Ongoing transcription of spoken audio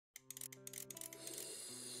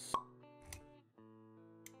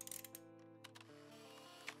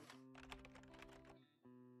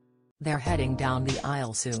they're heading down the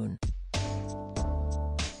aisle soon.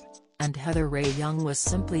 And Heather Rae Young was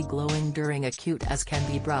simply glowing during a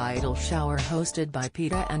cute-as-can-be bridal shower hosted by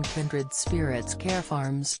PETA and Kindred Spirits Care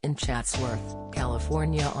Farms in Chatsworth,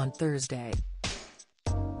 California on Thursday.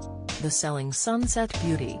 The Selling Sunset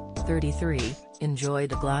beauty, 33,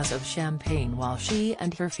 enjoyed a glass of champagne while she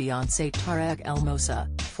and her fiancé Tarek Moussa,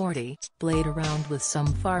 40, played around with some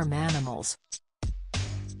farm animals.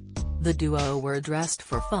 The duo were dressed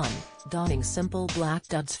for fun, donning simple black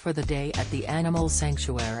duds for the day at the animal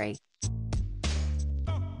sanctuary.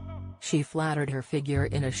 She flattered her figure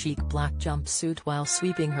in a chic black jumpsuit while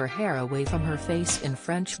sweeping her hair away from her face in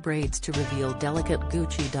French braids to reveal delicate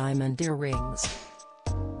Gucci diamond earrings.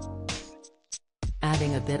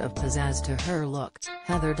 Adding a bit of pizzazz to her look,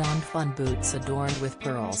 Heather donned fun boots adorned with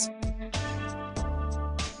pearls.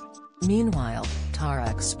 Meanwhile,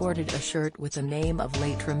 Tarek sported a shirt with the name of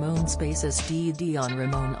late Ramon Spaces D.D. on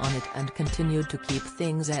Ramon on it and continued to keep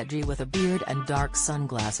things edgy with a beard and dark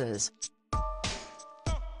sunglasses.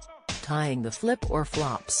 Tying the flip or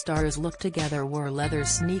flop stars look together wore leather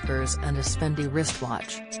sneakers and a spendy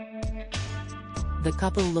wristwatch. The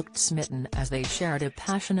couple looked smitten as they shared a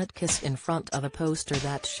passionate kiss in front of a poster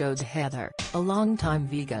that showed Heather, a longtime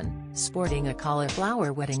vegan, sporting a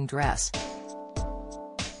cauliflower wedding dress.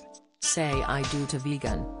 "Say I do to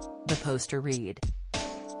vegan," the poster read.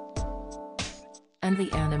 And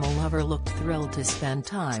the animal lover looked thrilled to spend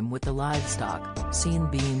time with the livestock, seen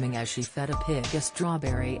beaming as she fed a pig a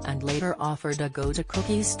strawberry and later offered a go-to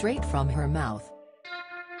cookie straight from her mouth.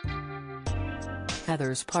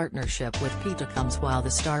 Heather's partnership with PETA comes while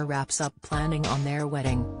the star wraps up planning on their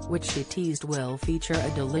wedding, which she teased will feature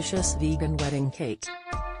a delicious vegan wedding cake.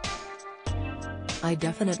 "I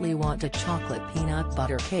definitely want a chocolate peanut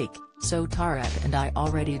butter cake, so Tarek and I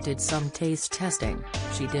already did some taste testing,"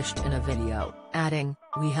 she dished in a video, adding,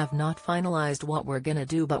 "We have not finalized what we're gonna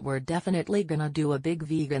do, but we're definitely gonna do a big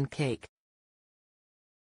vegan cake."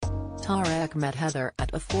 Tarek met Heather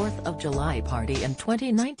at a 4th of July party in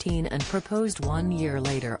 2019 and proposed 1 year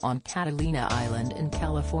later on Catalina Island in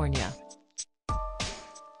California.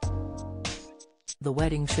 The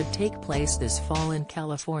wedding should take place this fall in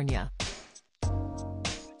California.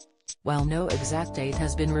 While no exact date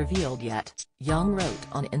has been revealed yet, Young wrote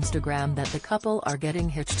on Instagram that the couple are getting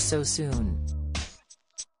hitched so soon.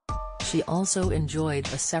 She also enjoyed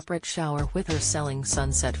a separate shower with her Selling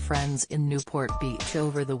Sunset friends in Newport Beach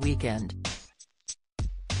over the weekend.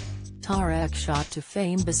 Tarek shot to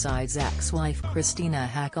fame besides ex-wife Christina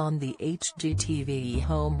Hack on the HGTV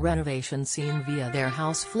home renovation scene via their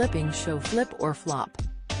house flipping show Flip or Flop.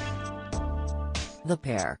 The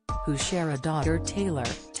pair, who share a daughter Taylor,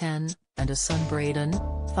 10, and a son Braden,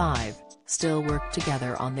 5, still work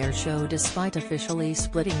together on their show despite officially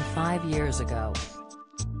splitting 5 years ago.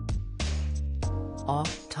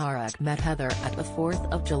 Tarek met Heather at a 4th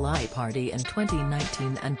of July party in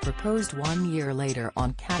 2019 and proposed 1 year later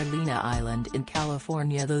on Catalina Island in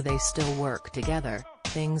California. Though they still work together,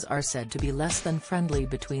 things are said to be less than friendly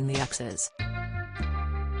between the exes.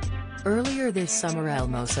 Earlier this summer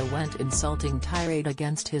Moussa went insulting tirade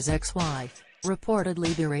against his ex-wife,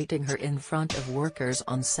 reportedly berating her in front of workers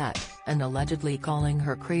on set, and allegedly calling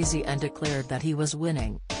her crazy and declared that he was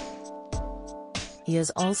winning. He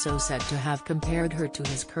is also said to have compared her to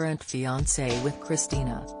his current fiancée with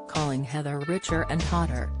Christina, calling Heather richer and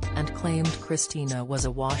hotter, and claimed Christina was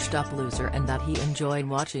a washed-up loser and that he enjoyed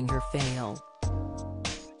watching her fail.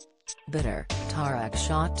 Bitter, Tarek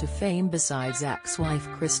shot to fame besides ex-wife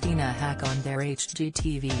Christina Hack on their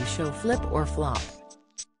HGTV show Flip or Flop.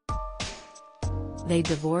 They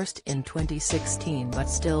divorced in 2016 but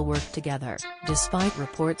still work together, despite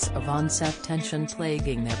reports of on-set tension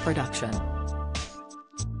plaguing their production.